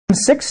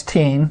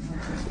16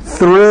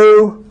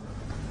 through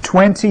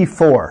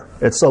 24.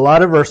 It's a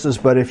lot of verses,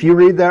 but if you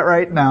read that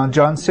right now,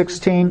 John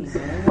 16,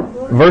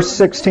 verse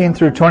 16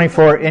 through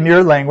 24 in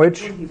your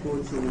language.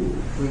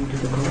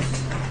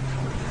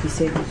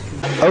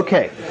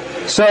 Okay,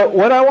 so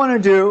what I want to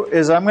do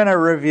is I'm going to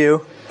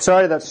review.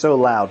 Sorry that's so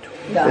loud.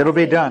 It'll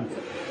be done.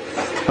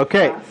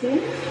 Okay.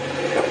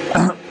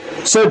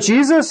 So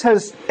Jesus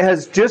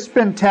has just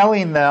been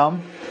telling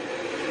them,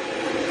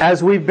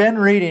 as we've been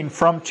reading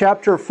from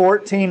chapter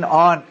 14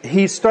 on,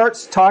 he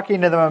starts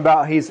talking to them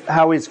about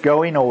how he's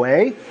going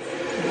away.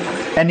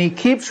 And he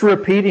keeps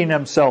repeating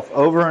himself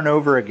over and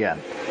over again.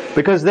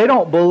 Because they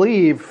don't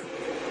believe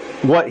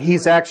what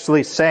he's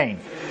actually saying.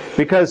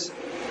 Because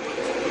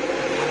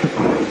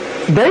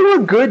they were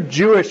good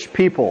Jewish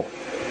people,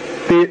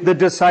 the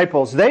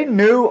disciples. They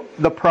knew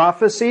the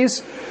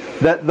prophecies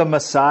that the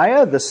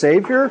Messiah, the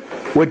Savior,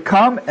 would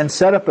come and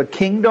set up a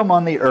kingdom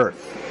on the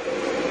earth.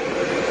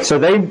 So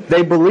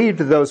they believed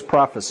those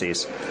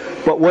prophecies.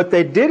 But what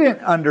they didn't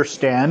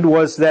understand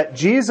was that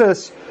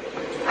Jesus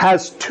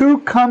has two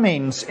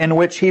comings in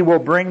which he will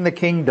bring the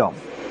kingdom.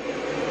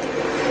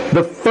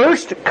 The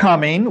first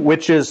coming,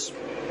 which has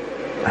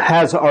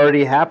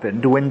already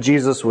happened when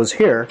Jesus was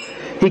here,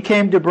 he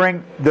came to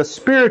bring the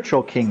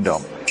spiritual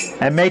kingdom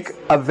and make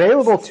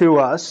available to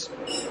us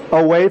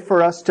a way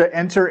for us to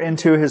enter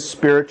into his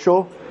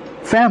spiritual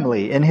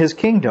family in his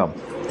kingdom.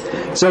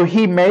 So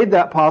he made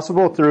that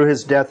possible through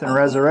his death and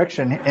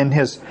resurrection.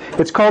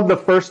 It's called the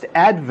first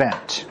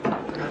Advent.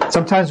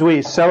 Sometimes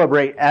we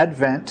celebrate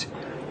Advent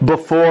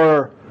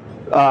before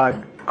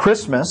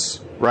Christmas,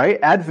 right?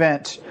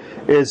 Advent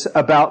is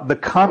about the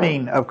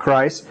coming of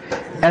Christ.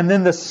 And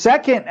then the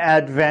second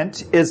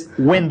Advent is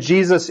when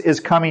Jesus is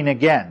coming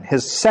again,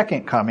 his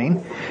second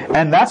coming.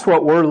 And that's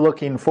what we're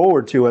looking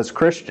forward to as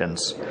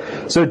Christians.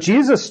 So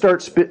Jesus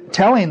starts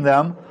telling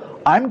them,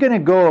 I'm going to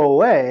go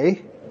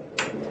away,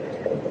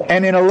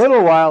 and in a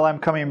little while I'm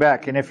coming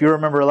back. And if you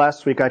remember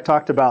last week, I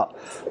talked about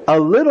a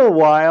little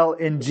while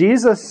in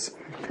Jesus'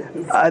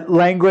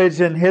 language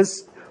and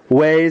his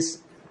ways.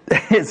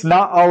 It's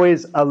not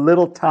always a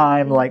little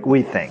time like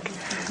we think.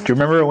 Do you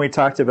remember when we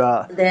talked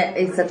about... There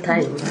is a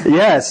time.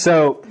 Yeah,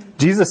 so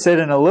Jesus said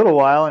in a little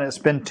while, and it's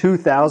been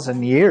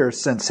 2,000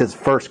 years since his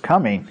first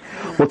coming.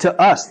 Well, to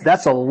us,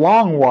 that's a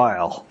long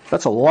while.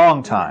 That's a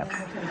long time.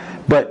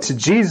 But to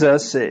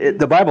Jesus,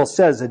 the Bible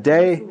says a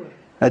day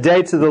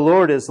to the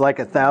Lord is like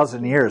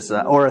 1,000 years,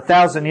 or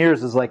 1,000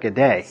 years is like a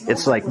day.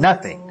 It's like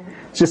nothing.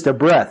 It's just a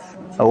breath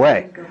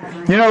away.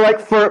 You know, like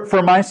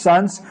for my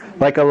sons,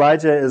 like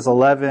Elijah is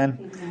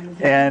 11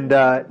 and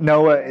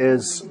Noah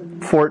is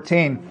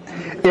 14.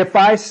 If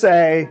I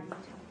say,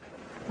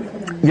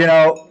 you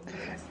know,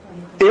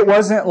 it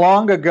wasn't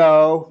long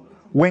ago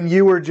when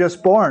you were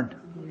just born.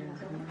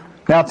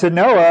 Now to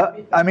Noah,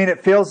 I mean,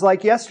 it feels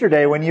like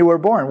yesterday when you were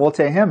born. Well,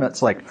 to him,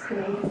 it's like,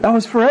 that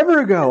was forever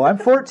ago. I'm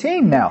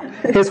 14 now.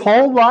 His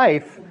whole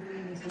life,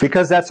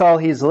 because that's all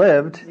he's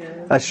lived,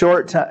 a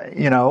short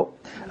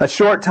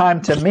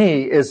time to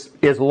me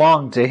is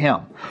long to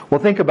him. Well,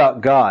 think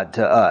about God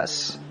to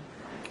us.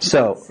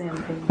 So,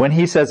 when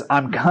he says,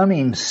 I'm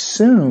coming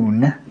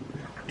soon,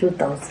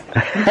 2000.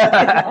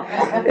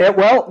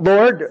 Well,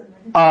 Lord,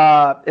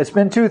 it's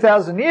been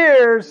 2,000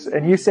 years,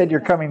 and you said you're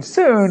coming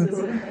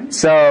soon.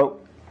 So,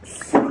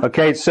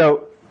 okay,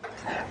 so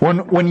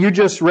when you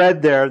just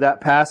read there that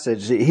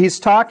passage, he's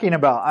talking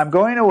about, I'm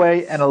going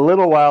away, and a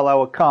little while I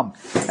will come.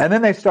 And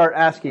then they start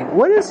asking,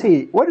 what is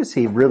he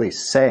really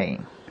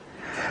saying?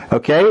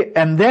 Okay,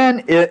 and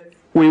then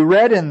we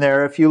read in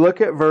there, if you look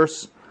at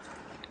verse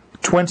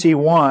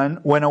 21,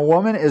 when a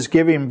woman is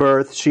giving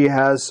birth, she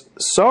has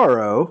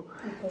sorrow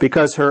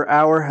because her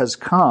hour has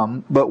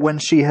come, but when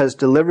she has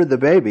delivered the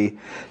baby,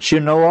 she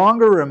no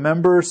longer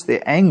remembers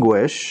the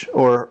anguish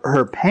or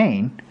her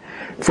pain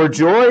for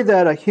joy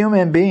that a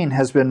human being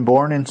has been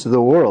born into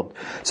the world.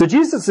 So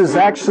Jesus is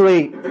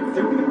actually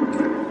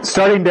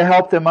starting to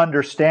help them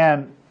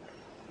understand.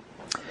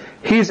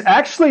 He's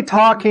actually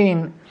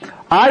talking,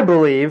 I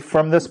believe,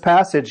 from this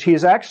passage,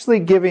 he's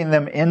actually giving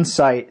them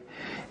insight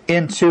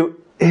into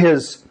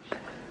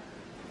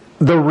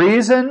the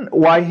reason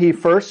why he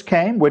first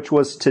came, which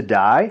was to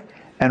die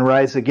and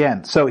rise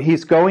again. So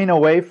he's going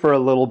away for a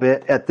little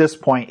bit. At this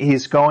point,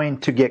 he's going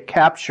to get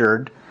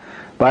captured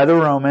by the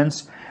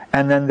Romans,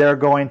 and then they're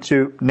going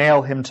to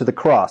nail him to the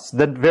cross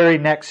the very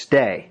next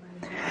day.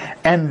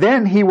 And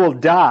then he will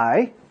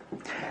die,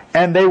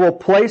 and they will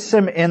place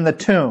him in the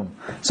tomb.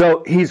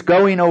 So he's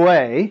going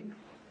away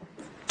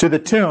to the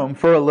tomb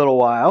for a little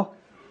while.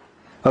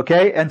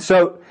 Okay, and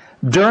so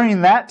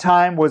during that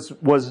time was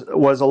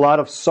a lot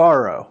of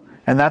sorrow.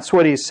 And that's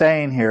what he's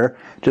saying here.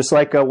 Just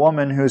like a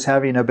woman who's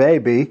having a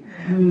baby,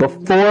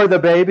 before the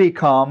baby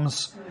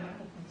comes,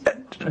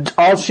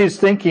 all she's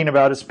thinking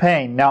about is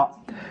pain.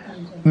 Now,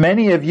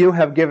 many of you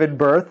have given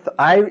birth.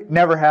 I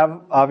never have,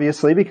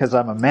 obviously, because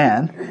I'm a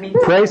man.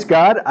 Praise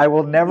God, I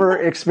will never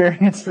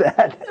experience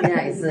that.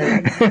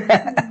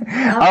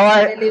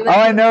 All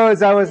I know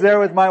is I was there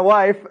with my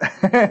wife.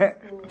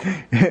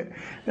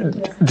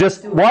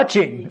 just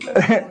watching,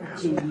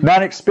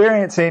 not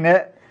experiencing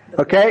it.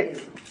 Okay?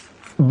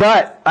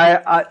 But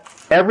I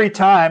every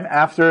time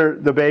after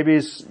the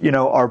babies,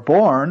 are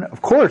born,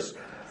 of course,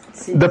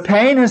 the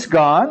pain is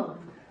gone,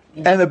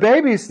 and the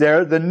baby's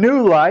there, the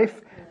new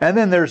life, and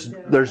then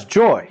there's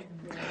joy.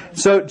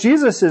 So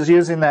Jesus is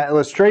using that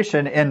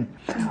illustration, and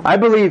I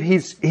believe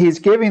he's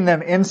giving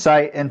them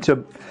insight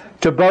into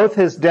both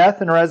his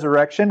death and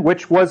resurrection,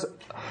 which was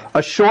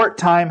a short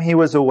time he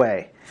was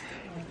away.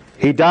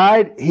 He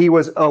died, he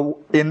was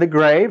in the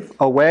grave,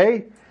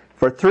 away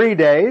for 3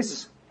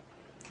 days,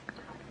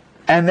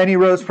 and then he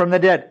rose from the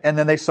dead, and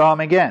then they saw him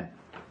again.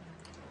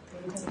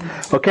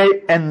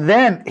 Okay, and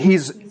then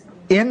he's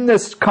in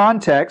this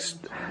context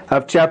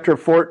of chapter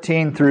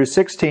 14 through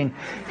 16,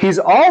 he's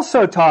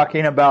also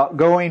talking about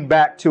going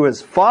back to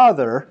his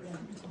Father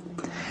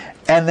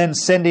and then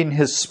sending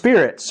his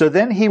Spirit. So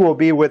then he will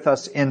be with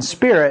us in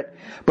spirit,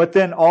 but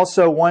then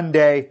also one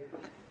day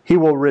he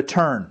will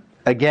return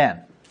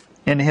again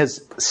in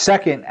his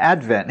second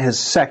advent, his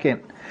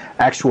second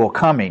actual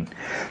coming.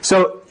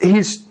 So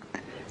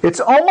it's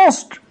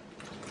almost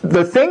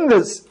the thing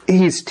that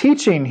he's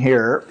teaching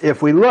here,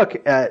 if we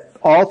look at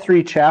all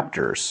 3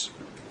 chapters,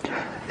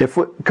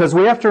 because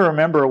we have to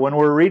remember when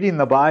we're reading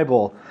the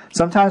Bible,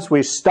 sometimes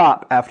we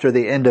stop after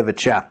the end of a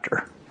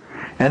chapter.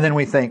 And then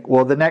we think,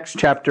 well, the next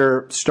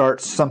chapter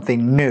starts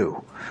something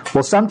new.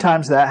 Well,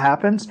 sometimes that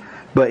happens.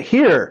 But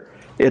here,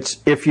 it's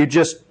if you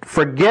just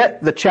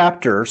forget the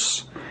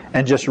chapters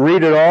and just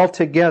read it all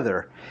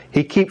together,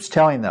 he keeps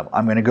telling them,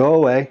 I'm going to go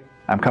away.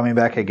 I'm coming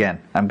back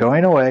again. I'm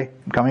going away.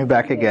 I'm coming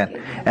back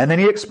again. And then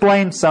he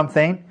explains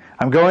something.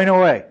 I'm going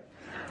away.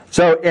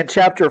 So in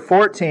chapter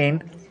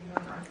 14,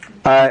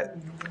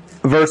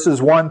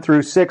 verses 1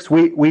 through 6,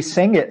 we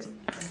sing it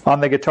on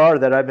the guitar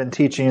that I've been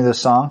teaching you the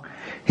song.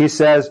 He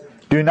says,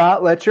 do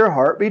not let your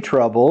heart be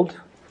troubled.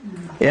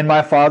 In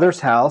my Father's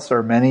house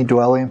are many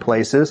dwelling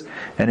places,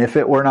 and if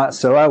it were not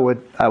so, I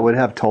would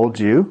have told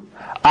you.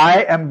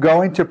 I am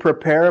going to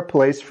prepare a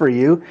place for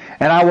you,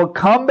 and I will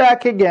come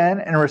back again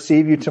and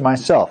receive you to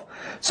myself.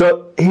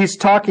 So he's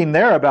talking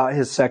there about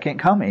his second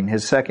coming,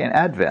 his second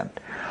advent.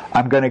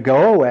 I'm going to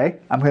go away.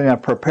 I'm going to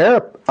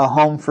prepare a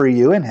home for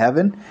you in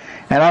heaven,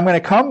 and I'm going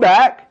to come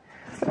back.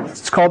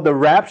 It's called the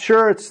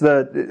rapture. It's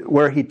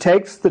where he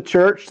takes the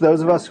church,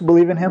 those of us who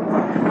believe in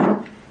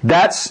him.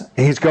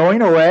 He's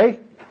going away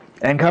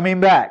and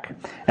coming back.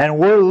 And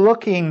we're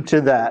looking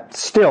to that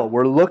still.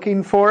 We're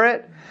looking for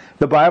it.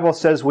 The Bible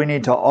says we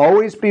need to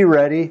always be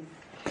ready.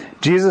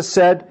 Jesus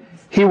said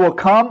he will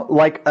come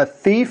like a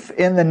thief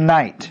in the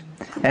night.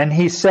 And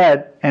he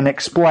said and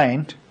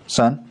explained,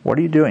 son, what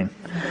are you doing?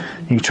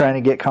 Are you trying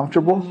to get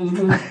comfortable?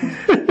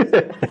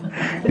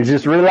 You're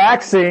just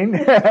relaxing.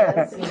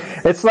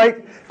 It's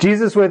like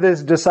Jesus with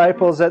his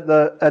disciples at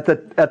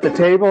the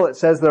table. It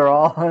says they're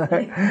all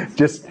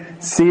just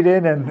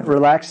seated and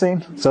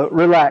relaxing. So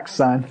relax,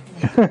 son.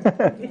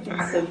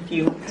 So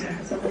cute.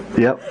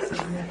 Yep.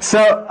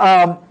 So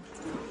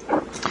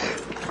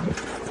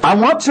I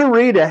want to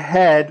read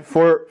ahead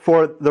for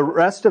the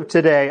rest of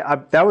today.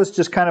 That was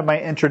just kind of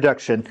my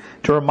introduction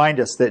to remind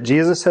us that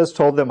Jesus has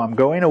told them, I'm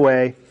going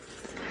away.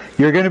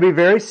 You're going to be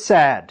very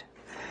sad,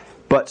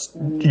 but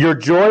your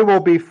joy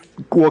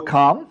will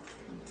come.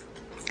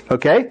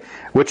 Okay?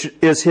 Which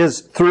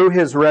is through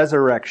his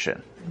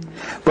resurrection.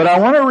 But I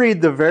want to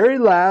read the very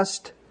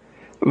last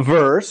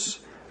verse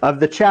of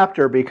the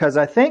chapter because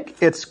I think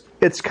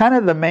it's kind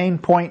of the main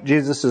point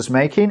Jesus is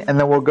making, and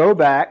then we'll go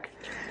back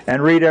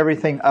and read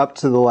everything up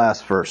to the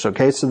last verse.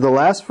 Okay? So the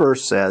last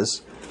verse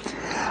says,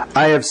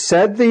 I have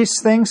said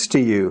these things to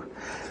you,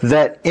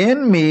 that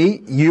in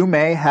me you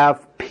may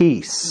have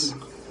peace.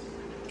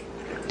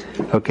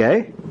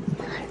 Okay?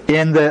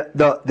 In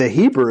the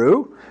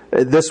Hebrew,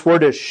 this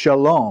word is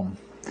shalom.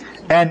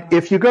 And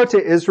if you go to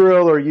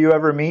Israel or you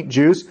ever meet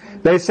Jews,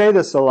 they say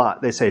this a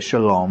lot. They say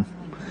shalom.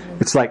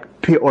 It's like,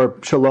 or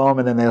shalom,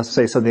 and then they'll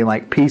say something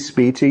like, peace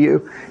be to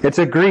you. It's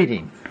a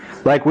greeting.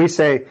 Like we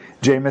say,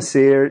 Jay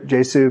Masir,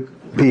 Jesu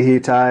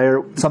Pihitai,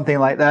 or something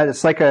like that.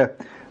 It's like a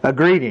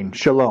greeting,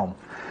 shalom.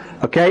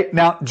 Okay?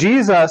 Now,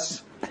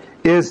 Jesus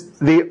is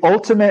the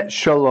ultimate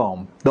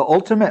shalom, the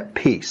ultimate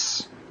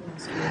peace.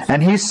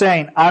 And he's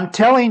saying, I'm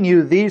telling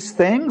you these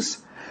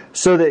things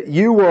so that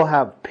you will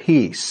have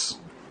peace.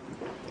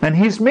 And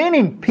he's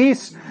meaning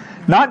peace,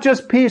 not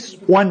just peace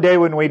one day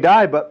when we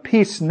die, but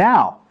peace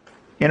now,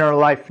 in our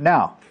life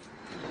now.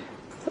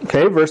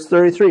 Okay, verse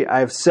 33. I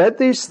have said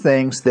these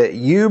things that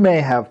you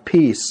may have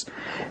peace.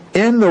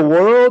 In the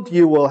world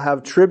you will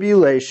have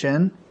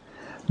tribulation,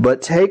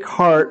 but take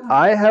heart,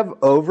 I have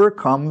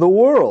overcome the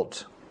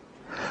world.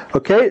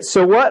 Okay,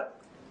 so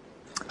what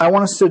I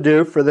want us to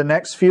do for the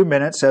next few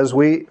minutes as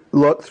we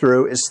look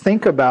through is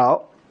think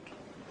about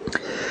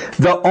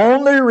the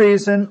only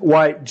reason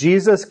why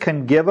Jesus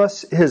can give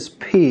us his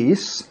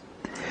peace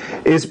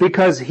is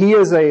because he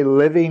is a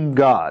living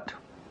God.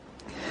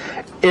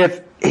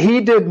 If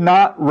he did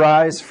not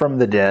rise from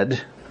the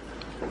dead,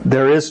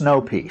 there is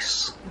no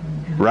peace.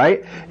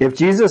 Right? If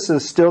Jesus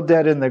is still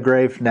dead in the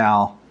grave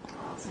now,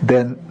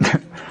 then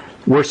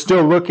we're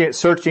still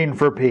searching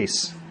for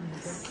peace.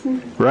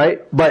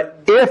 Right?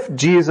 But if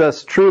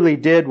Jesus truly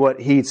did what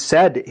he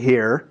said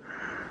here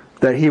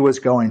that he was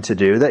going to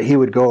do, that he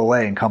would go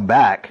away and come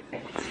back,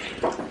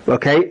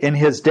 okay, in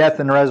his death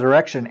and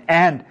resurrection,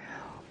 and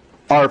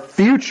our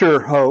future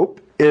hope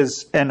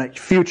is, and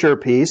future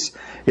peace,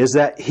 is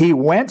that he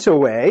went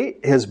away,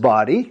 his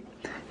body,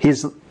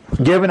 he's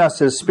given us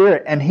his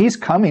spirit, and he's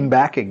coming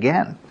back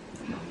again.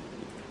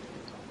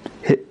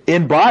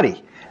 In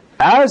body.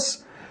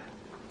 As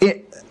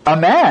a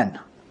man.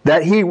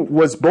 That he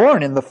was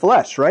born in the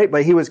flesh, right?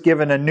 But he was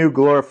given a new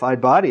glorified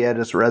body at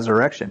his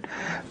resurrection.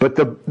 But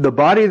the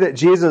body that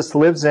Jesus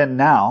lives in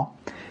now,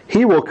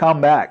 he will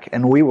come back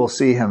and we will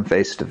see him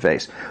face to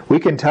face. We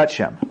can touch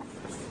him.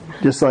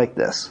 Just like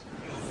this.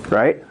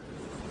 Right?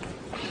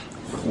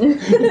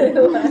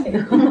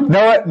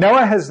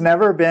 Noah has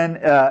never been,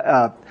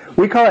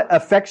 we call it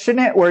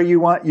affectionate, where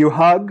you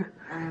hug,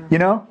 you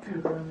know?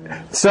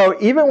 So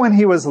even when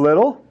he was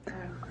little,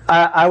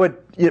 I would,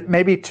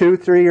 maybe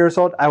 2-3 years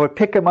old, I would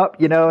pick him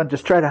up, you know, and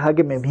just try to hug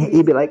him, and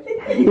he'd be like,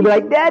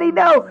 "Daddy,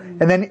 no!"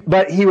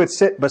 But he would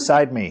sit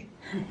beside me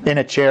in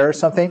a chair or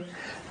something.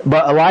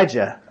 But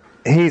Elijah,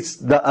 he's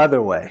the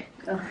other way.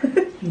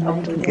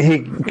 He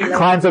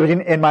climbs up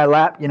in my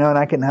lap, you know, and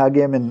I can hug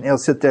him, and he'll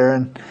sit there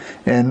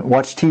and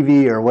watch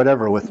TV or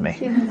whatever with me,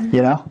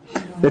 you know.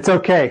 It's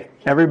okay.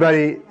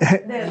 Everybody.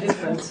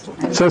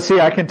 So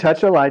see, I can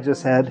touch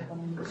Elijah's head.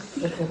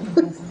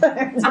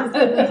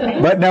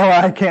 But no,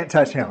 I can't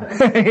touch him.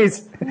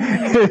 he's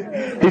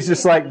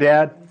just like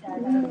Dad.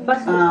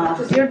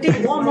 Your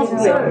teeth warm up,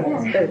 sir.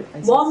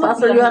 Warm up.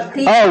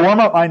 Oh, warm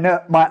up. I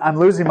know. I'm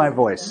losing my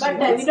voice. But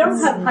we don't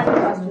have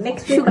honey.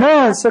 Next sugar.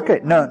 No, it's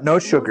okay. No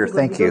sugar.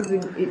 Thank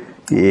you.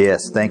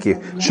 Yes, thank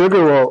you.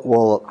 Sugar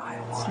will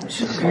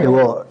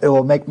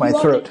make my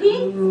throat.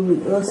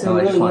 No,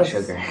 I just want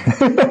sugar.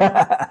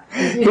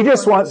 He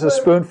just wants a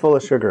spoonful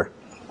of sugar.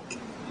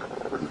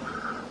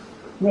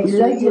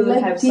 You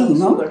will have some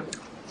sugar.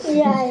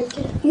 Yeah,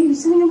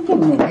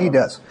 He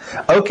does.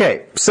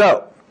 Okay,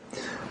 so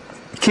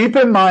keep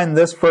in mind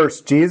this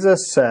verse.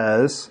 Jesus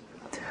says,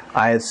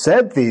 "I have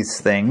said these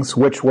things,"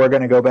 which we're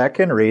going to go back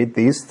and read,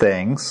 these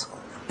things,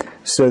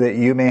 "so that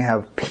you may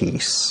have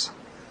peace."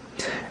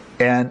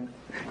 And,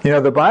 you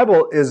know, the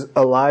Bible is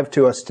alive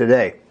to us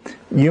today.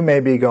 You may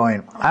be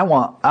going, I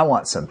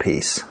want some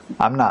peace.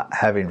 I'm not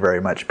having very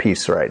much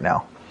peace right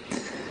now.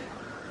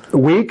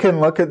 We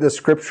can look at the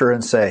scripture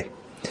and say,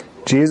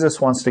 Jesus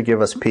wants to give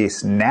us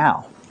peace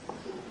now.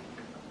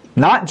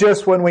 Not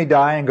just when we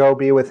die and go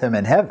be with him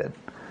in heaven,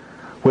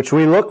 which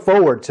we look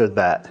forward to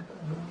that.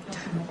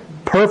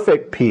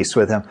 Perfect peace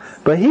with him.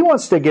 But he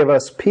wants to give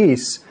us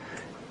peace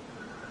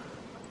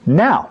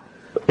now,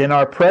 in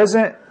our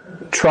present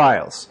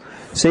trials.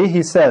 See,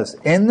 he says,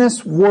 in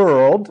this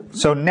world,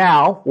 so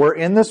now we're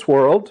in this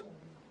world.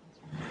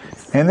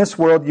 In this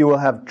world you will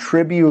have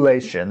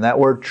tribulation. That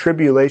word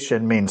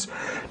tribulation means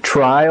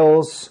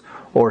trials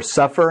or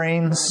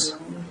sufferings.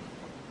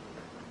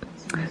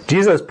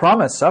 Jesus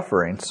promised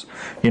sufferings.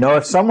 You know,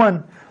 if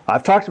someone,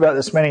 I've talked about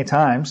this many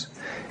times,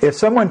 if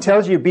someone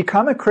tells you,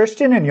 become a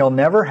Christian and you'll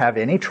never have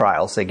any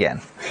trials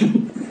again,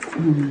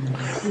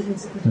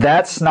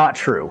 that's not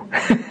true.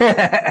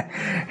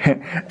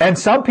 And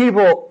some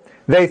people,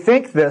 they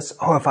think this,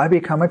 if I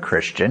become a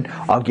Christian,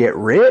 I'll get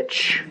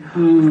rich,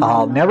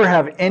 I'll never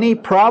have any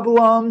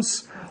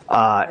problems,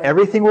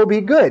 everything will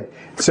be good.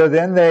 So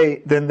then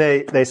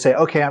they say,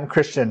 okay, I'm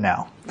Christian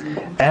now.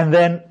 And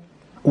then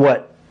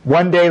what?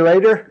 One day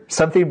later,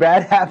 something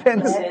bad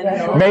happens?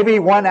 Maybe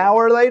 1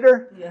 hour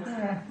later?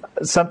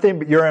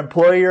 Something, your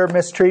employer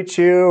mistreats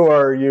you,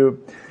 or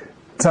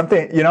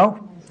something, you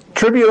know?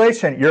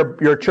 Tribulation,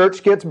 your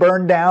church gets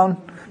burned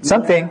down,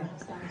 something.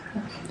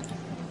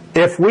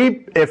 If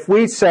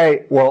we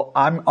say, well,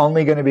 I'm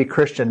only going to be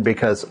Christian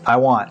because I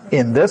want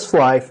in this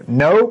life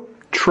no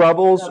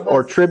troubles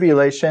or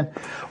tribulation,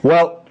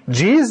 well,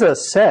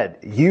 Jesus said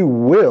you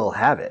will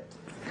have it.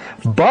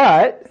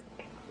 But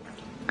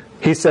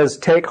he says,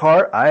 take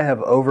heart, I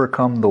have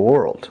overcome the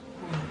world.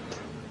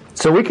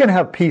 So we can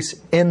have peace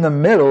in the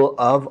middle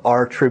of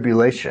our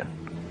tribulation.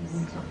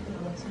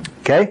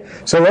 Okay?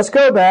 So let's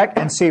go back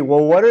and see,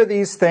 well, what are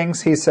these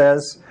things he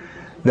says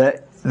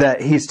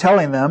that he's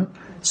telling them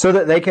so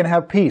that they can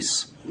have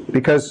peace?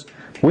 Because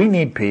we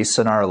need peace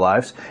in our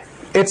lives.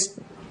 It's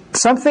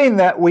something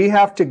that we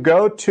have to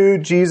go to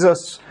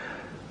Jesus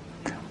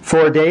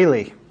for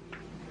daily.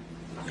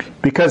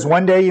 Because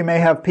one day you may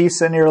have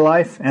peace in your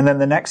life, and then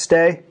the next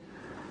day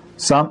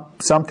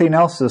something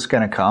else is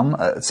going to come,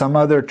 some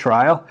other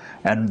trial,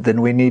 and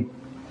then we need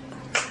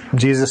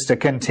Jesus to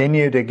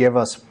continue to give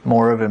us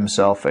more of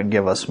himself and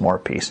give us more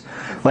peace.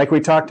 Like we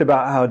talked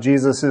about how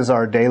Jesus is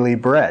our daily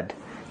bread.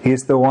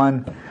 He's the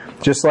one,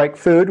 just like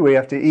food, we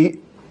have to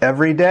eat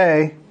every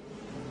day.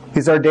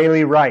 He's our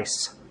daily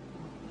rice.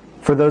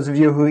 For those of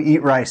you who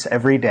eat rice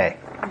every day,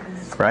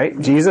 right?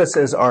 Jesus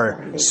is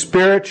our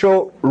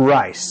spiritual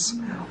rice,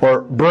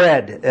 or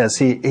bread, as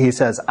he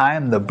says, I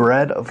am the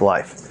bread of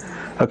life.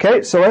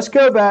 Okay, so let's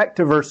go back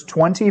to verse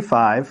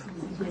 25.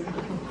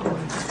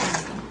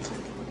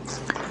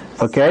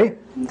 Okay?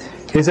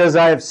 He says,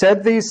 I have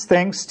said these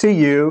things to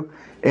you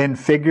in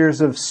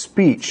figures of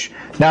speech.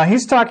 Now,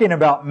 he's talking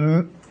about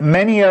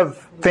many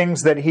of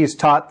things that he's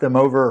taught them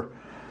over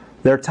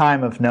their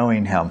time of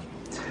knowing him.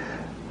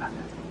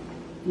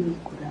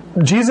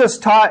 Jesus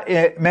taught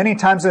it many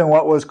times in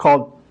what was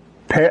called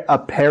a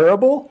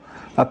parable.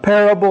 A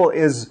parable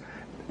is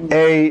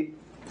a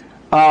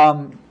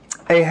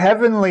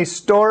heavenly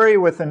story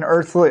with an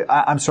earthly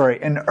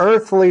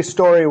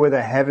story with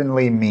a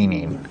heavenly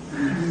meaning.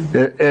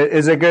 It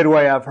is a good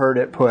way I've heard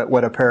it put,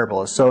 what a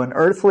parable is. So an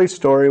earthly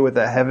story with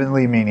a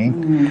heavenly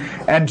meaning.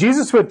 And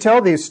Jesus would tell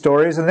these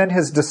stories, and then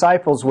his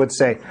disciples would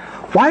say,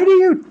 Why do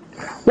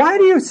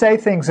you say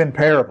things in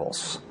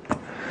parables?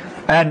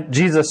 And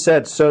Jesus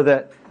said, so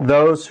that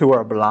those who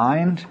are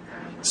blind,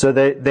 so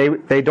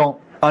they don't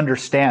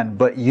understand,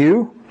 but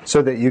you,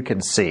 so that you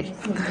can see.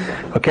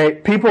 Okay?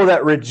 People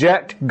that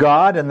reject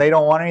God and they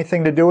don't want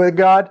anything to do with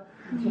God,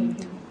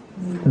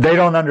 they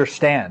don't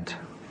understand.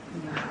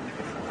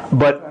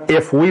 But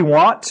if we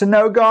want to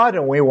know God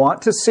and we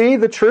want to see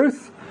the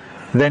truth,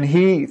 then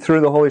He,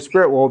 through the Holy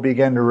Spirit, will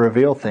begin to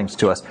reveal things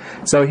to us.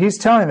 So He's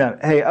telling them,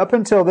 hey, up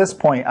until this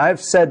point,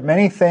 I've said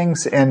many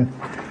things in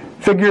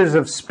figures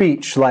of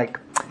speech, like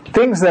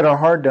things that are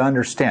hard to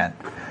understand.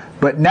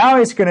 But now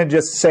He's going to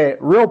just say it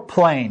real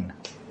plain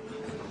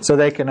so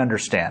they can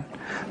understand.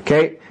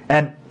 Okay?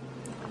 And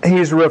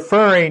He's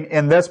referring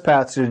in this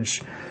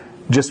passage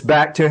just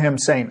back to Him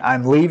saying,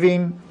 I'm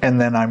leaving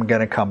and then I'm going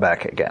to come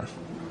back again.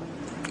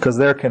 Because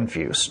they're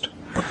confused.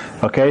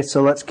 Okay,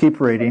 so let's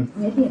keep reading.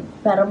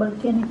 Parable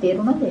කියන්නේ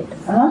තේරුණාද ඒක?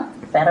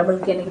 Parable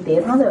කියන්නේ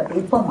තේරුණාද?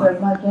 උපමා.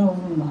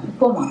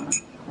 උපමා.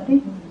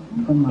 හරි?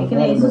 ඒ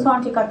කියන්නේ යේසුස්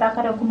වහන්සේ කතා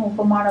කරපු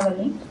උපමාන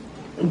වලින්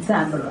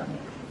example වලින්.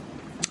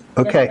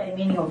 Okay. That's the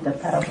meaning of the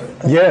parable.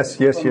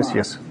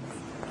 Yes.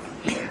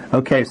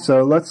 Okay,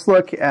 so let's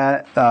look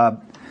at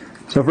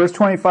so verse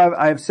 25,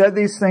 I have said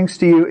these things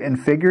to you in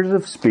figures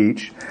of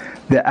speech.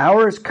 The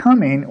hour is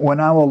coming when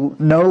I will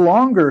no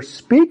longer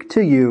speak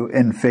to you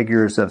in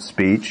figures of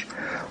speech,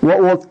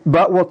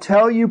 but will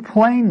tell you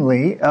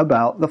plainly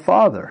about the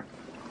Father.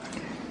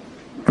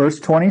 Verse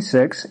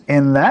 26,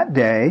 in that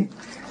day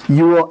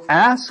you will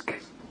ask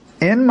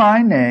in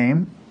my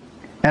name,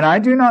 and I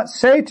do not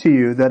say to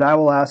you that I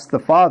will ask the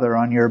Father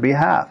on your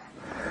behalf.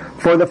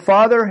 For the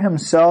Father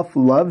Himself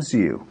loves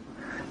you,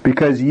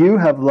 because you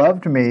have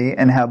loved me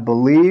and have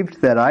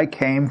believed that I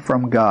came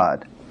from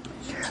God.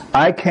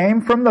 I came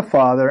from the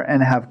Father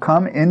and have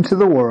come into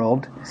the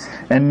world,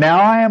 and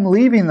now I am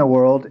leaving the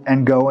world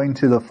and going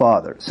to the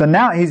Father. So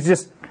now he's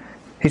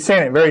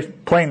saying it very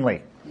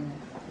plainly.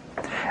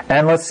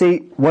 And let's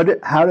see,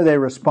 how do they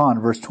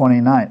respond? Verse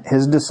 29.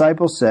 His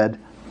disciples said,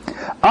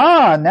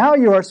 now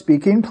you are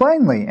speaking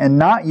plainly and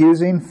not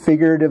using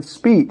figurative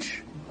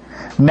speech.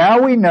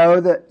 Now we know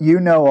that you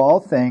know all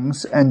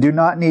things and do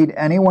not need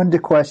anyone to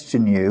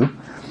question you.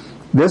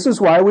 This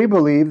is why we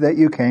believe that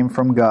you came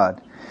from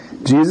God.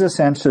 Jesus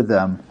answered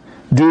them,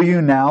 do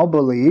you now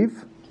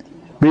believe?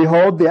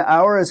 Behold, the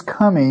hour is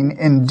coming,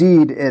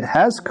 indeed it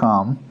has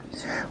come,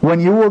 when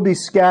you will be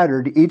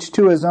scattered, each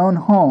to his own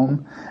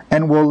home,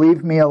 and will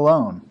leave me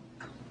alone.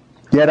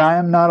 Yet I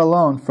am not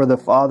alone, for the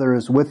Father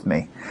is with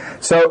me.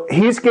 So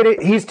he's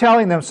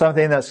telling them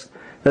something that's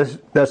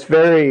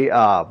very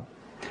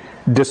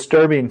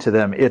disturbing to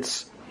them.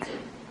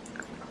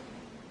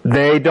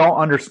 They don't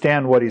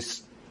understand what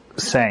he's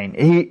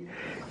saying.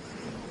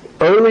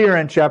 Earlier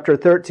in chapter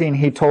 13,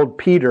 he told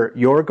Peter,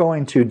 you're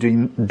going to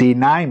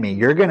deny me.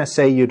 You're going to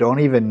say you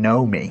don't even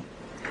know me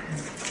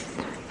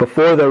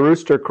before the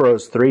rooster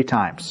crows 3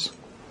 times.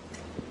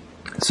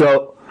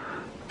 So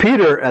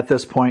Peter at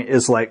this point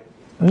is like,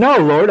 no,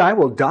 Lord, I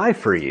will die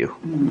for you.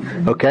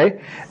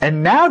 Okay?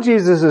 And now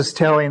Jesus is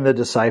telling the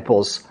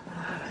disciples,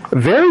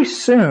 very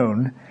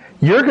soon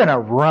you're going to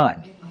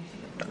run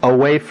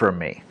away from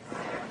me.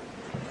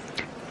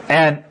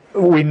 And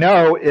we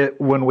know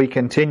it when we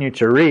continue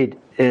to read.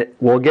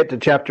 We'll get to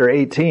chapter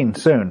 18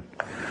 soon.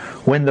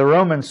 When the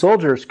Roman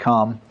soldiers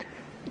come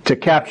to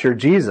capture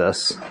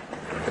Jesus,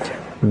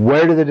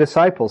 where do the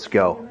disciples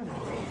go?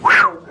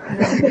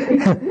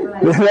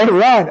 They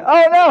run.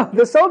 Oh no,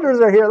 the soldiers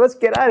are here. Let's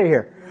get out of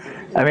here.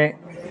 I mean,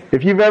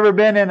 if you've ever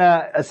been in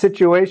a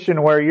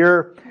situation where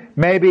you're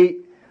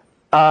maybe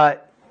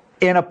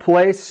in a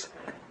place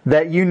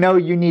that you know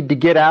you need to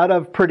get out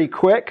of pretty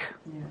quick,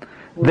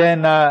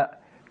 then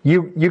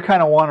you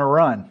kind of want to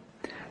run.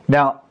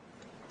 Now,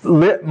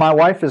 my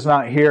wife is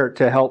not here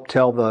to help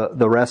tell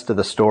the rest of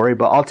the story,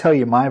 but I'll tell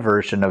you my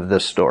version of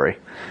this story.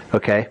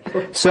 Okay?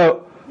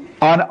 So,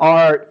 on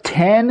our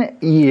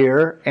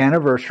 10-year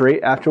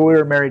anniversary, after we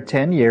were married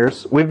 10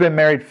 years, we've been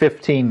married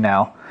 15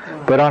 now,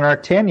 but on our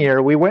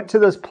 10-year, we went to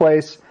this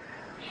place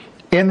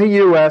in the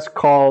U.S.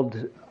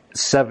 called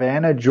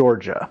Savannah,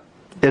 Georgia.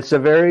 It's a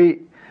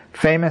very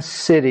famous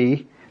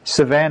city,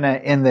 Savannah,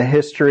 in the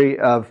history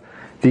of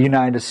the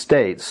United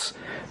States,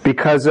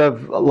 because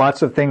of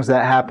lots of things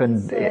that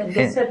happened.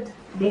 Desert.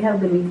 They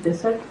have the big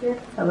desert here,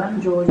 Savannah,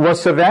 Georgia. Well,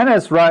 Savannah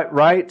is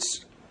right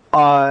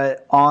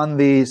on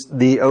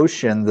the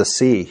ocean, the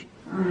sea.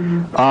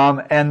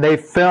 And they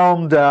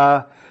filmed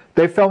a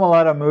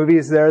lot of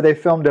movies there. They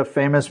filmed a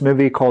famous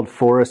movie called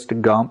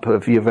Forrest Gump.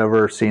 If you've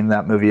ever seen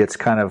that movie, it's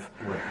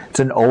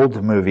an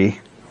old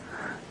movie.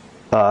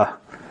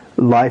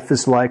 Life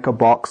is like a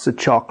box of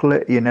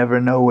chocolate. You never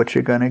know what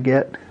you're going to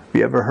get. Have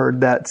you ever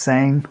heard that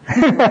saying?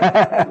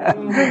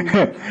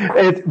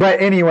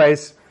 But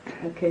anyways,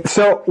 Okay.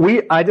 so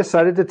I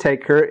decided to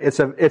take her. It's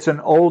an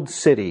old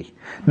city,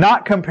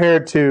 not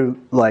compared to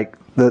like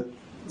the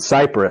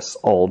Cyprus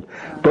old,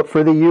 but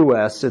for the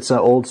U.S. it's an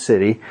old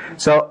city.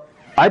 So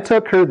I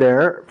took her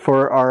there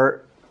for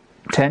our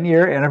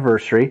 10-year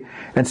anniversary,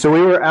 and so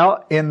we were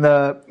out in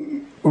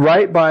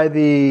right by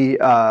the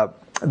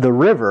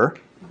river.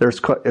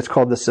 It's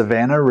called the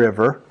Savannah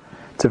River.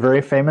 It's a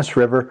very famous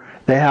river.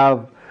 They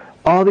have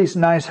all these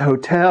nice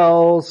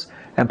hotels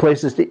and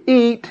places to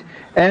eat,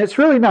 and it's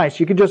really nice.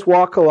 You can just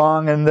walk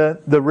along, and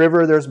the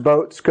river, there's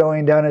boats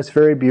going down. It's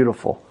very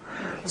beautiful.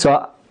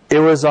 So it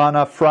was on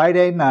a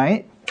Friday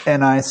night,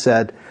 and I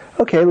said,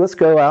 okay, let's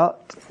go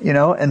out,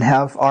 and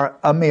have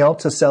a meal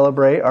to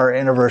celebrate our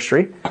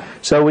anniversary.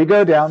 So we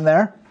go down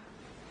there,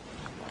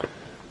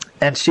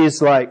 and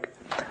she's like,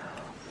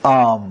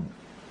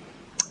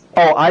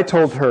 I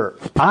told her,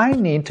 I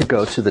need to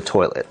go to the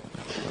toilet.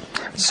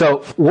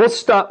 So we'll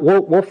stop,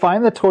 we'll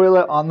find the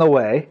toilet on the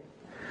way.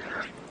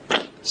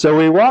 So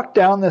we walk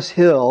down this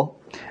hill,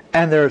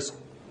 and there's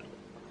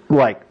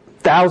like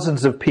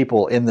thousands of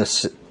people in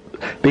this,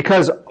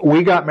 because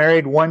we got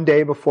married one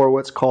day before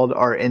what's called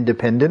our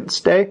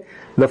Independence Day,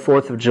 the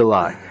 4th of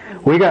July.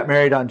 We got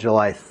married on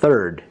July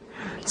 3rd.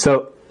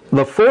 So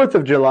the 4th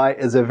of July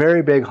is a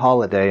very big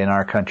holiday in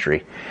our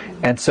country.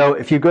 And so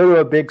if you go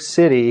to a big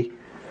city,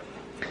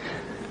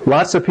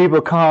 lots of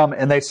people come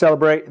and they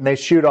celebrate and they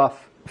shoot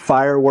off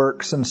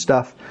fireworks and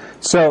stuff.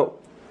 So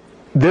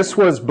this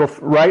was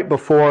right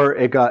before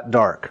it got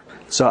dark.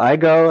 So I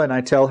go and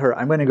I tell her,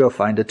 I'm going to go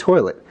find a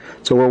toilet.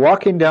 So we're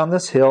walking down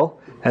this hill,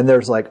 and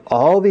there's like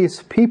all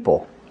these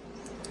people.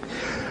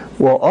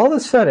 Well, all of a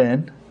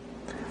sudden,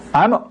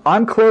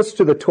 I'm close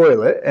to the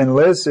toilet, and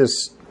Liz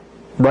is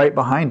right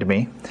behind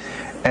me,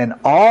 and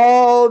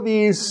all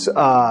these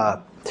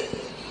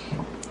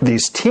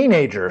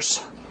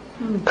teenagers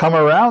come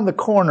around the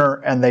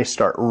corner, and they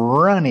start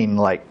running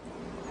like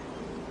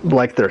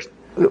they're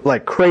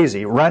like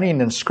crazy,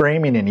 running and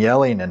screaming and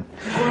yelling and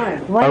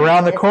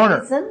around the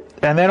corner.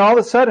 And then all of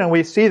a sudden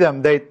we see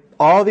them.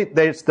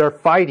 They're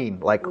fighting,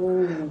 like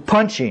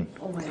punching.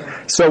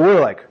 So we're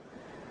like,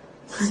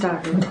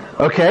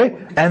 okay.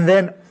 And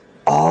then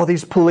all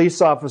these police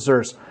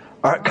officers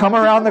come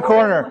around the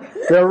corner.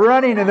 They're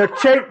running and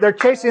they're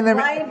chasing them.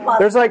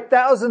 There's like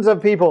thousands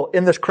of people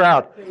in this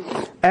crowd,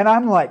 and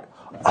I'm like,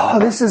 oh,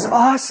 this is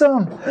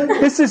awesome.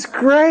 This is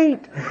great.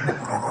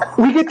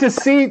 We get to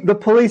see the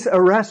police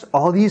arrest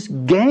all these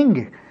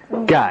gang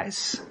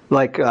guys,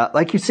 like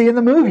you see in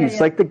the movies,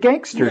 like the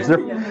gangsters.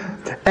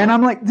 And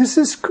I'm like, this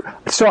is...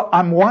 So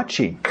I'm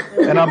watching,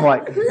 and I'm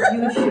like...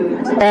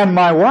 And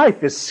my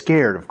wife is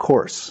scared, of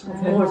course.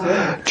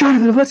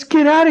 Jonathan, let's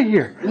get out of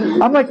here.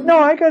 I'm like, no,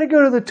 I got to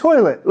go to the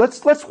toilet.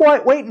 Let's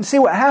wait and see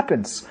what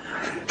happens.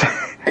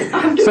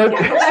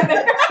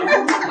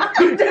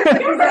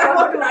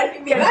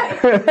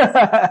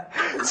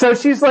 So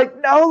she's like,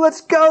 no,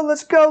 let's go,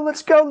 let's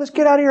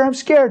get out of here, I'm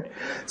scared.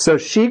 So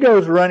she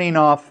goes running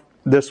off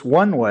this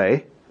one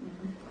way,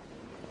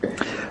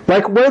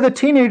 like where the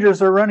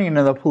teenagers are running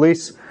and the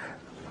police,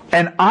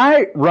 and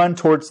I run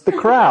towards the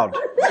crowd.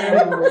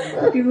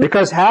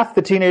 Because half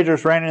the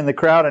teenagers ran in the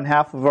crowd and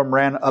half of them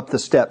ran up the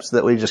steps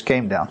that we just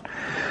came down.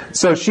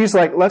 So she's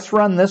like, let's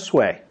run this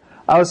way.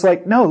 I was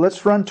like, no,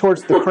 let's run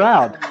towards the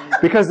crowd,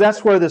 because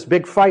that's where this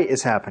big fight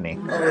is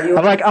happening.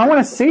 I'm like, I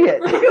want to see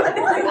it.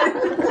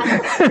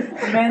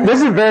 This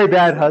is a very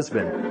bad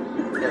husband.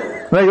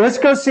 Like, let's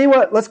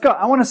go.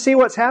 I want to see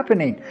what's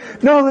happening.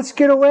 No, let's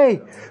get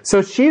away.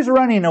 So she's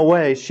running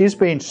away. She's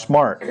being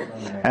smart.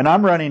 And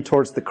I'm running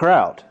towards the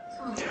crowd.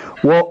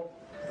 Well,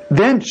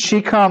 then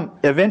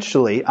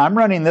eventually, I'm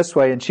running this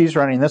way and she's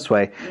running this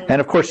way. And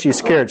of course she's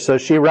scared. So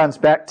she runs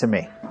back to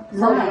me.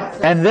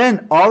 And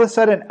then all of a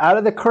sudden, out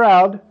of the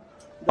crowd,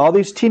 all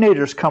these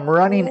teenagers come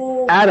running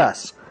at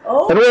us.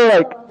 And we're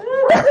like,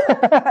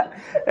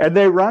 and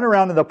they run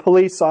around to the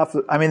police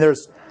office. I mean,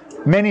 there's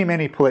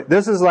many police.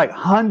 This is like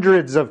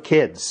hundreds of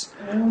kids,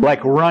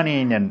 like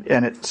running and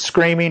it's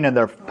screaming, and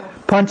they're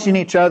punching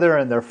each other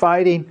and they're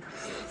fighting.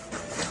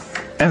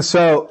 And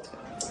so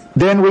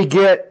then we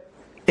get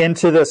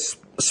into this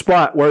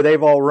spot where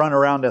they've all run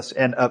around us,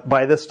 and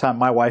by this time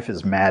my wife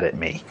is mad at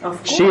me.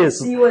 She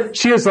is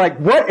like,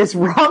 what is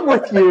wrong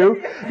with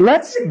you?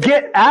 Let's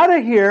get out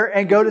of here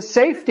and go to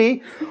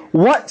safety.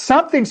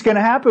 Something's going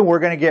to happen. We're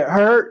going to get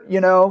hurt,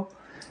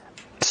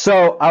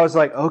 So I was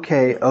like,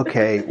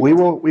 okay, we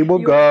will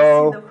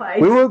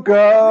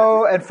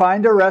go and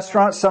find a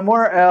restaurant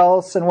somewhere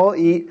else and we'll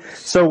eat.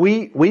 So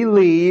we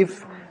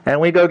leave. And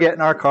we go get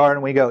in our car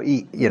and we go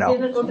eat, I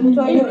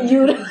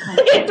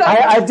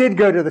did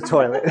go to the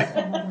toilet.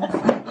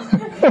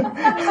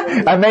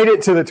 I made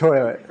it to the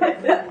toilet.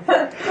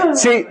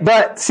 See,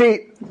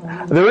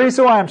 The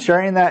reason why I'm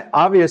sharing that,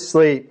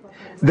 obviously,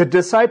 the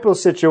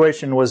disciples'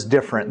 situation was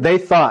different. They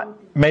thought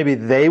maybe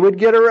they would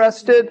get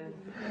arrested,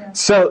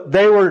 so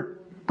they were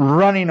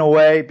running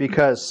away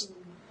because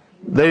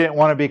they didn't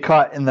want to be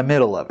caught in the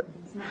middle of it.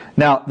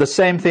 Now, the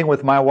same thing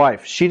with my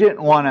wife. She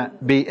didn't want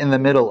to be in the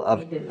middle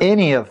of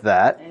any of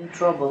that. In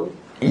trouble.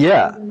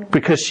 Yeah,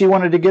 because she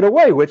wanted to get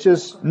away, which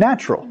is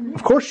natural.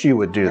 Of course she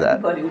would do that.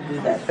 Everybody would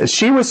do that.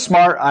 She was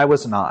smart, I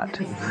was not.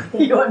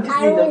 You want to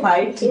see the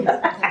fight?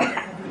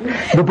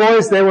 The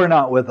boys, they were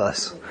not with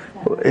us.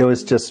 It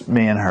was just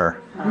me and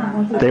her.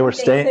 They were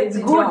staying. It's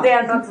good they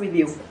are not with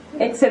you.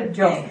 Except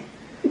John.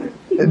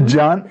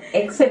 John?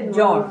 Except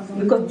John.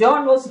 Because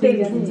John was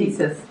staying with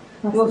Jesus.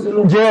 He was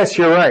looking Yes,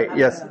 you're right.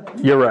 Yes,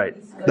 you're right.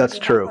 That's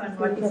true.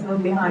 what is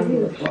going behind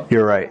you.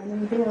 You're right.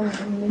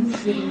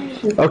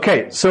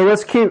 Okay, so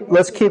let's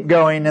keep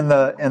going in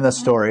the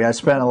story. I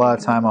spent a lot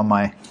of time on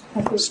my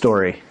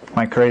story,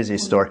 my crazy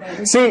story.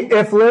 See,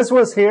 if Liz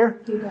was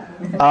here,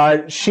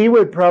 she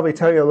would probably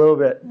tell you a little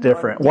bit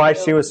different. Why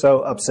she was so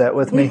upset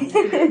with me.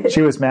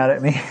 She was mad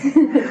at me,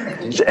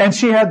 and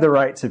she had the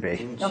right to be.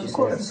 She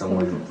said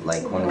someone,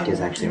 like one of the kids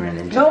actually ran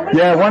into her.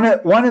 Yeah,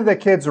 one of the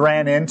kids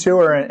ran into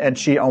her, and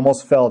she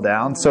almost fell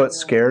down, so it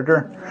scared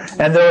her.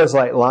 And there was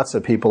like lots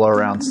of people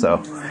around,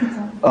 so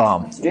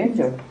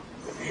Stranger.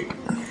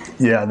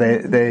 yeah,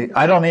 they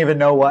I don't even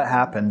know what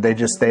happened.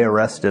 They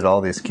arrested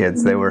all these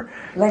kids. They were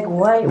Like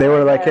why? They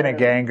were like in a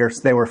gang, or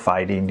they were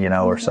fighting,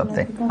 or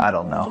something. I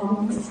don't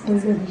know.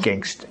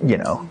 Gangs,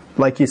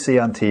 like you see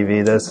on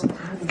TV. Those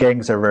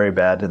gangs are very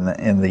bad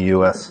in the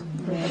U.S.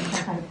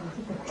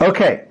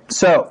 Okay,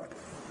 so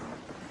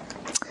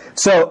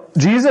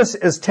Jesus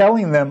is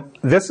telling them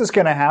this is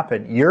going to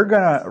happen. You're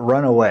going to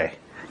run away.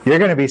 You're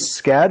going to be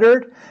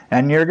scattered,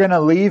 and you're going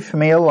to leave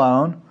me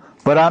alone.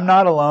 But I'm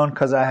not alone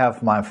because I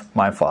have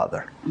my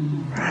Father.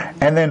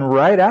 And then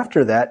right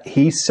after that,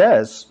 he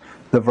says,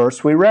 the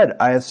verse we read,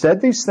 I have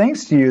said these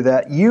things to you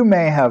that you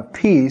may have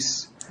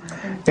peace.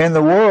 In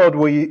the world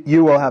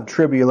you will have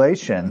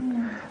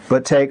tribulation,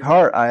 but take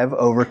heart, I have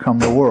overcome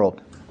the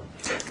world.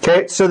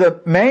 Okay, so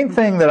the main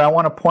thing that I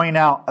want to point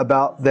out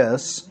about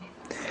this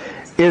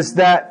is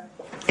that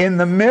in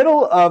the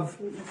middle of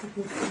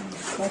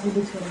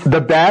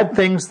the bad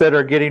things that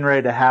are getting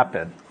ready to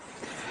happen,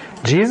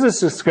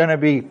 Jesus is going to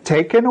be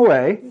taken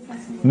away,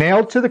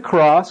 nailed to the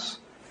cross,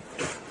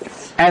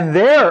 and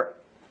they're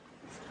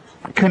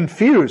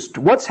confused.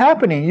 What's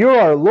happening? You're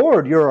our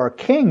Lord, you're our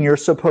King, you're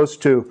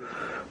supposed to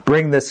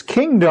bring this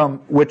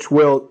kingdom which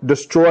will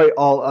destroy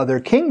all other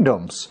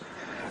kingdoms.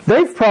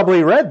 They've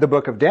probably read the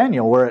book of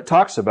Daniel where it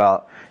talks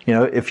about,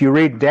 if you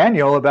read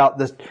Daniel about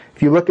this,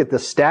 if you look at the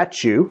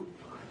statue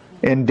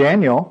in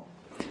Daniel,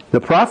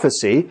 the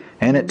prophecy,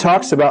 and it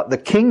talks about the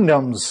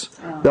kingdoms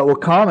that will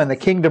come, and the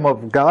kingdom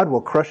of God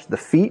will crush the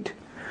feet,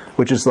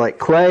 which is like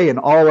clay, and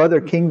all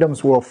other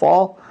kingdoms will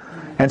fall.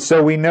 And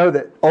so we know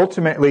that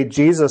ultimately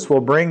Jesus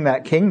will bring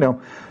that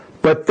kingdom.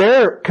 But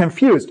they're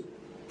confused.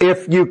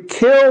 If you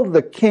kill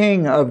the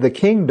king of the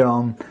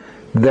kingdom,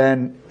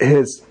 then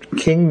his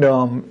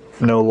kingdom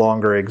no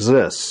longer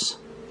exists.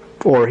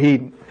 Or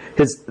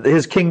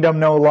his kingdom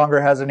no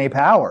longer has any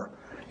power.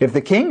 If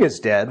the king is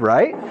dead,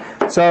 right?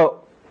 So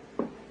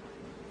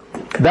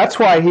that's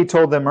why he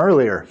told them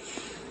earlier,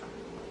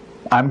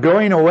 I'm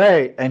going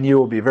away and you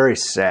will be very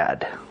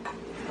sad.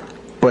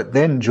 But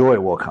then joy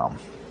will come.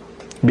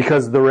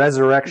 Because of the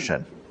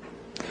resurrection.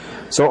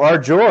 So our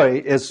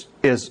joy is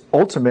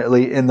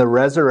ultimately in the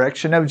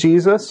resurrection of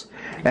Jesus.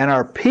 And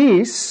our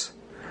peace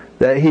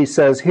that he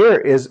says here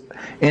is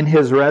in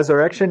his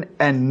resurrection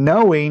and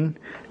knowing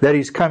that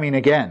he's coming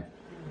again.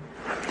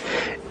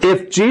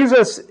 If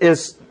Jesus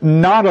is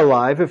not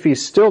alive, if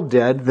he's still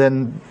dead,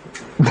 then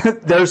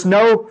there's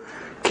no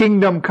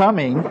kingdom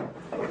coming.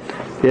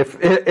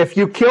 If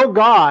you kill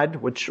God,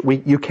 which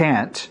you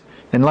can't,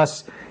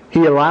 unless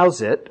he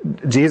allows it,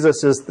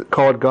 Jesus is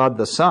called God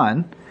the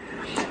Son.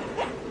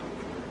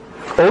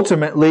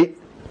 Ultimately,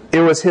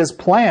 it was his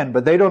plan,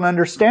 but they don't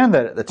understand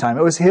that at the time.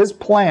 It was his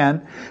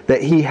plan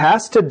that he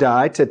has to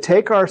die to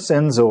take our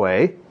sins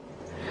away,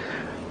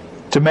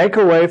 to make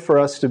a way for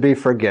us to be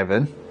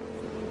forgiven,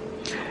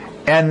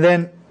 and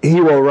then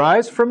he will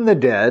rise from the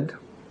dead.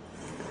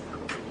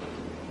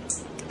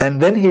 And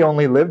then he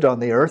only lived on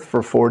the earth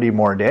for 40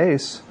 more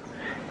days.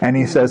 And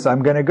he says,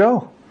 I'm going to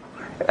go.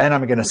 And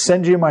I'm going to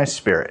send you my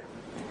Spirit.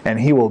 And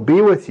he will be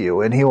with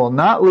you. And he will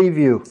not leave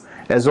you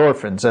as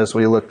orphans, as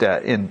we looked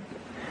at in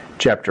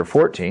chapter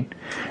 14.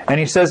 And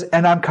he says,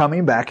 and I'm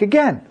coming back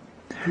again.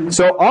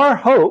 So our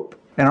hope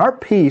and our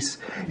peace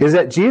is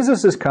that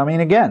Jesus is coming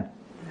again.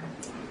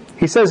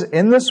 He says,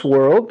 in this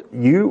world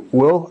you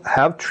will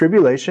have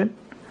tribulation,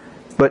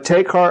 but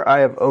take heart, I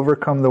have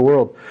overcome the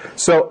world.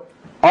 So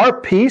our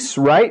peace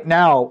right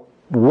now,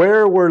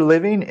 where we're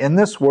living in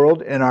this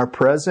world, in our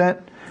present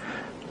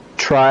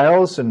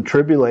trials and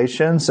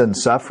tribulations and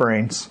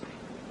sufferings,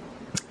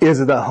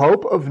 is the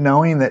hope of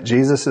knowing that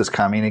Jesus is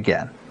coming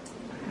again.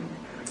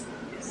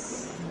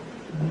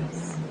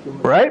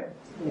 Right?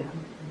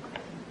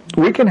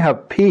 We can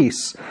have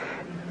peace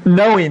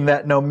knowing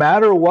that no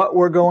matter what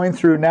we're going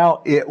through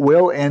now, it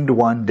will end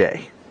one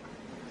day.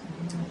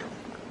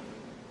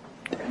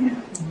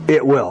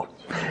 It will.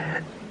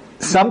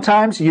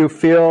 Sometimes you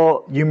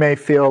may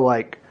feel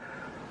like,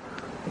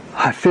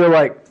 I feel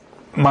like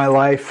my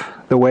life,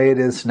 the way it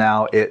is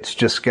now, it's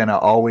just going to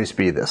always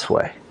be this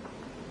way.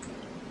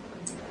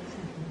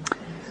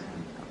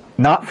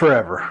 Not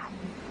forever.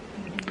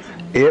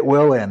 It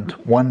will end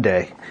one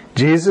day.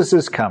 Jesus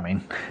is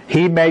coming.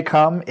 He may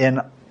come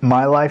in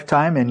my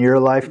lifetime, in your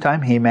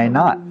lifetime. He may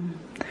not.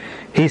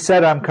 He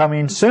said, I'm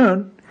coming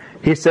soon.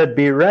 He said,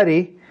 be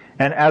ready.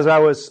 And as I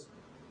was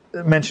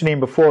mentioning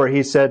before,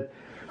 he said,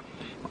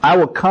 I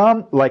will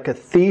come like a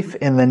thief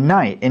in the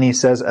night. And he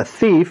says, a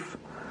thief,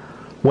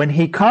 when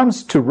he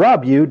comes to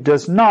rob you,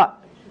 does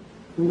not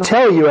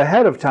tell you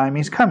ahead of time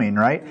he's coming,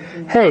 right?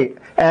 Hey,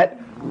 at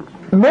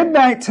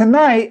midnight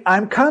tonight,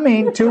 I'm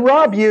coming to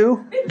rob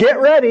you.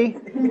 Get ready.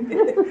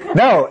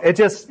 No,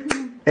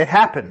 it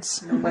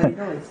happens. Nobody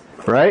knows.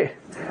 Right?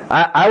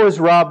 I was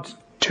robbed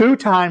 2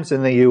 times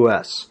in the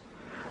U.S.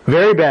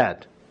 Very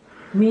bad.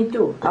 Me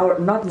too.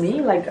 Not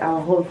me, like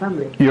our whole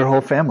family. Your whole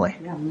family?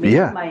 Yeah. Me,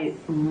 Yeah.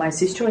 My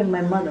sister and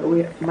my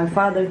mother. My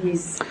father,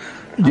 he's...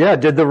 Yeah,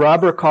 did the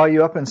robber call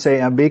you up and say,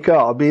 Ambika,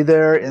 I'll be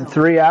there in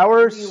 3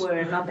 hours? We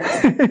were not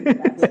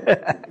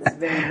it's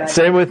very bad.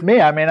 Same with me.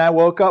 I mean, I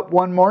woke up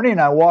one morning,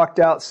 I walked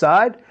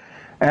outside,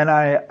 and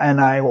I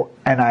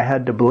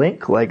had to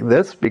blink like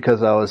this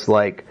because I was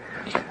like,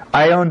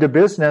 I owned a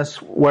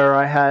business where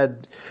I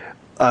had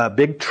a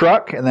big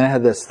truck, and then I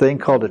had this thing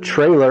called a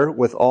trailer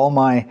with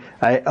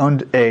I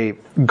owned a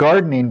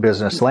gardening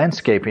business,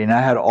 landscaping.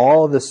 I had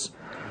all this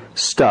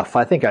stuff.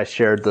 I think I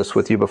shared this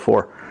with you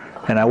before.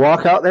 And I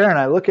walk out there and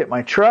I look at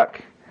my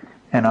truck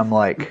and I'm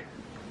like,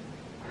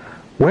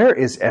 where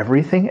is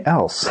everything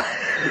else?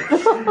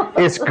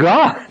 It's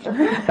gone.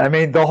 I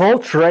mean, the whole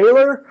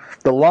trailer,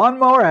 the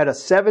lawnmower, I had a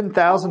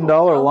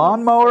 $7,000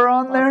 lawnmower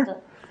on there.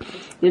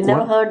 You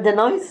never heard the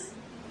noise?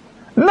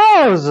 No,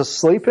 I was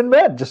asleep in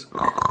bed.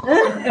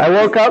 I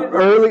woke up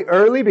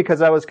early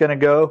because I was going to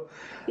go.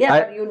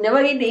 Yeah, but you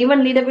never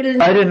even lead a bit.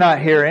 I did not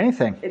hear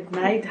anything. At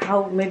night,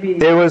 how maybe...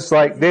 It was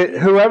like,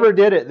 whoever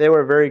did it, they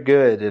were very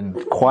good and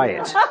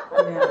quiet.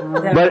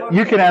 But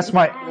you can ask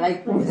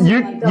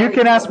you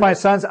can ask my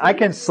sons. I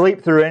can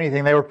sleep through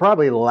anything. They were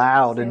probably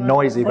loud and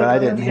noisy, but I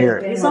didn't hear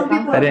it.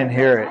 I didn't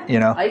hear it, you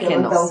know. I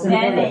cannot.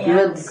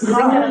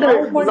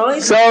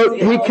 Noise. So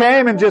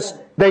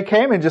they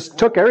came and just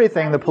took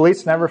everything. The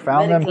police never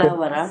found them.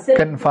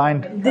 Couldn't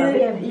find.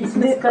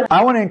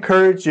 I want to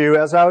encourage you,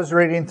 as I was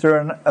reading through,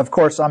 and of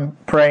course I'm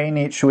praying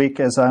each week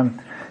as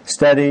I'm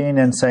studying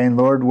and saying,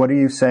 Lord, what are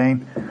you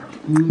saying?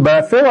 But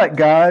I feel like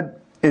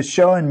God is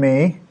showing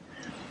me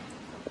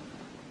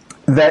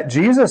that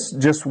Jesus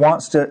just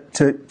wants to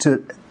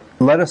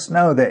let us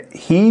know that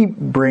He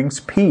brings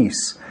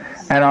peace.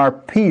 And our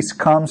peace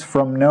comes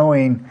from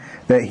knowing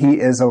that He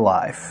is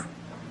alive.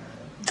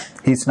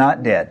 He's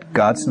not dead.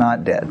 God's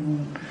not dead.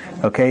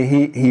 Okay,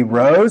 He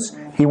rose.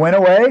 He went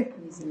away.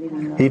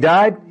 He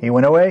died. He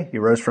went away. He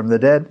rose from the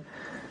dead.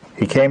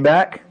 He came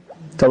back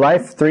to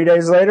life 3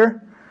 days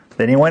later.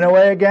 Then He went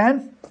away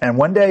again. And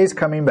one day He's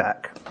coming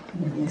back.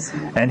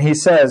 And He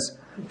says,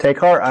 take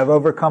heart, I've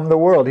overcome the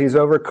world. He's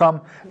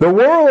overcome the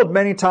world.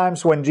 Many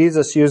times when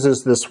Jesus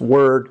uses this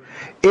word,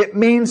 it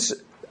means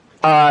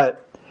the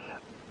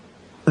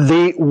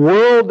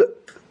world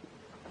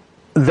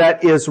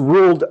that is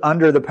ruled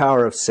under the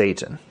power of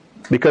Satan.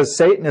 Because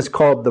Satan is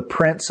called the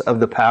prince of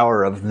the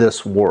power of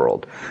this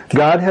world.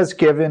 God has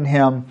given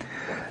him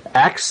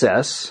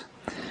access,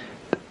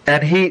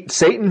 and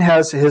Satan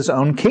has his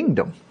own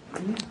kingdom,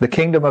 the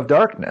kingdom of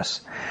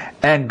darkness.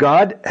 And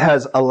God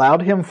has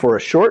allowed him for a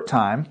short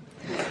time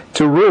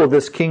to rule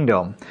this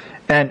kingdom.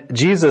 And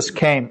Jesus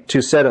came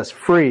to set us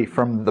free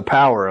from the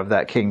power of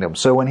that kingdom.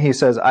 So when He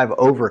says, I've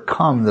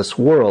overcome this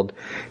world,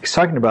 He's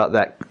talking about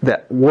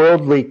that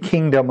worldly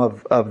kingdom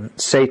of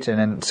Satan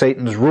and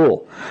Satan's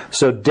rule.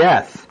 So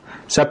death,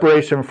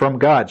 separation from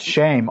God,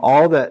 shame,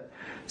 all that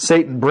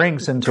Satan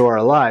brings into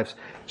our lives,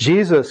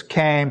 Jesus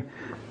came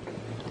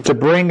to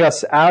bring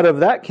us out of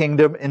that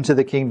kingdom into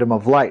the kingdom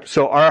of light.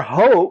 So our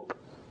hope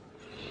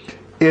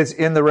is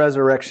in the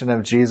resurrection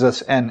of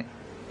Jesus and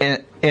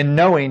in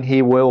knowing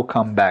He will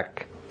come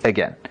back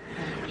again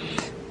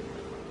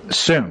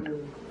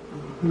soon.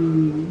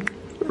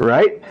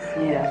 Right?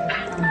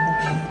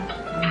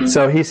 Yeah.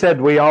 So He said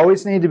we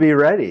always need to be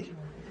ready.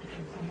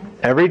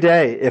 Every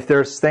day, if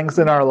there's things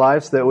in our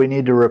lives that we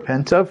need to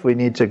repent of, we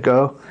need to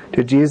go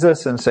to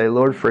Jesus and say,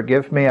 Lord,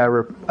 forgive me.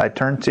 I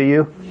turn to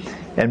You,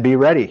 and be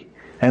ready.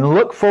 And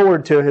look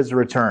forward to His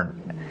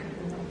return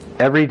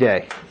every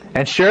day.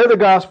 And share the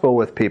gospel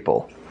with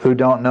people who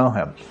don't know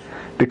Him.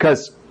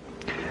 Because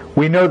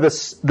we know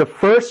this, the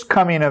first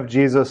coming of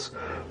Jesus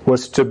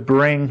was to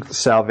bring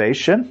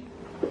salvation,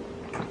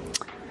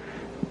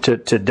 to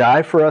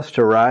die for us,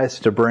 to rise,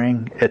 to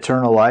bring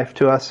eternal life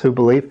to us who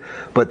believe.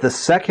 But the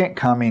second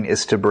coming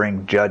is to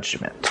bring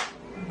judgment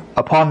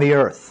upon the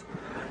earth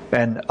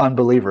and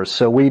unbelievers.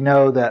 So we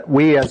know that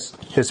we as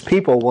His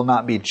people will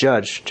not be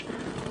judged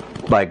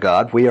by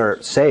God. We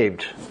are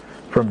saved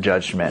from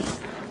judgment.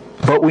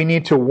 But we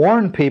need to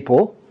warn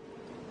people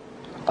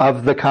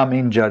of the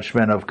coming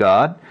judgment of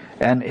God,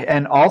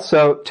 and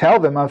also tell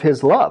them of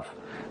His love,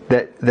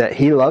 that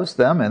He loves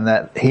them and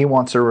that He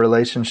wants a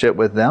relationship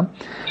with them.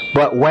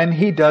 But when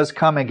He does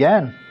come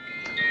again,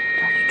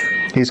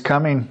 He's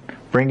coming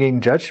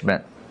bringing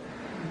judgment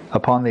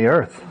upon the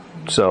earth.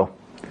 So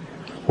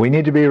we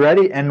need to be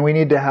ready, and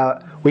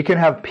we can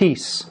have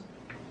peace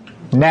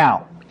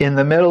now in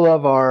the middle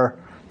of our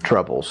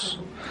troubles,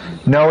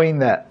 knowing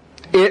that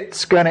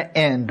it's going to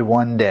end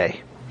one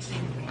day.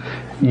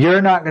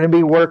 You're not going to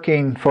be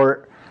working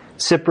for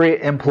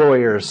Cypriot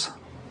employers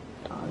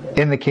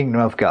in the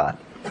kingdom of God.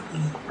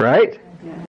 Right?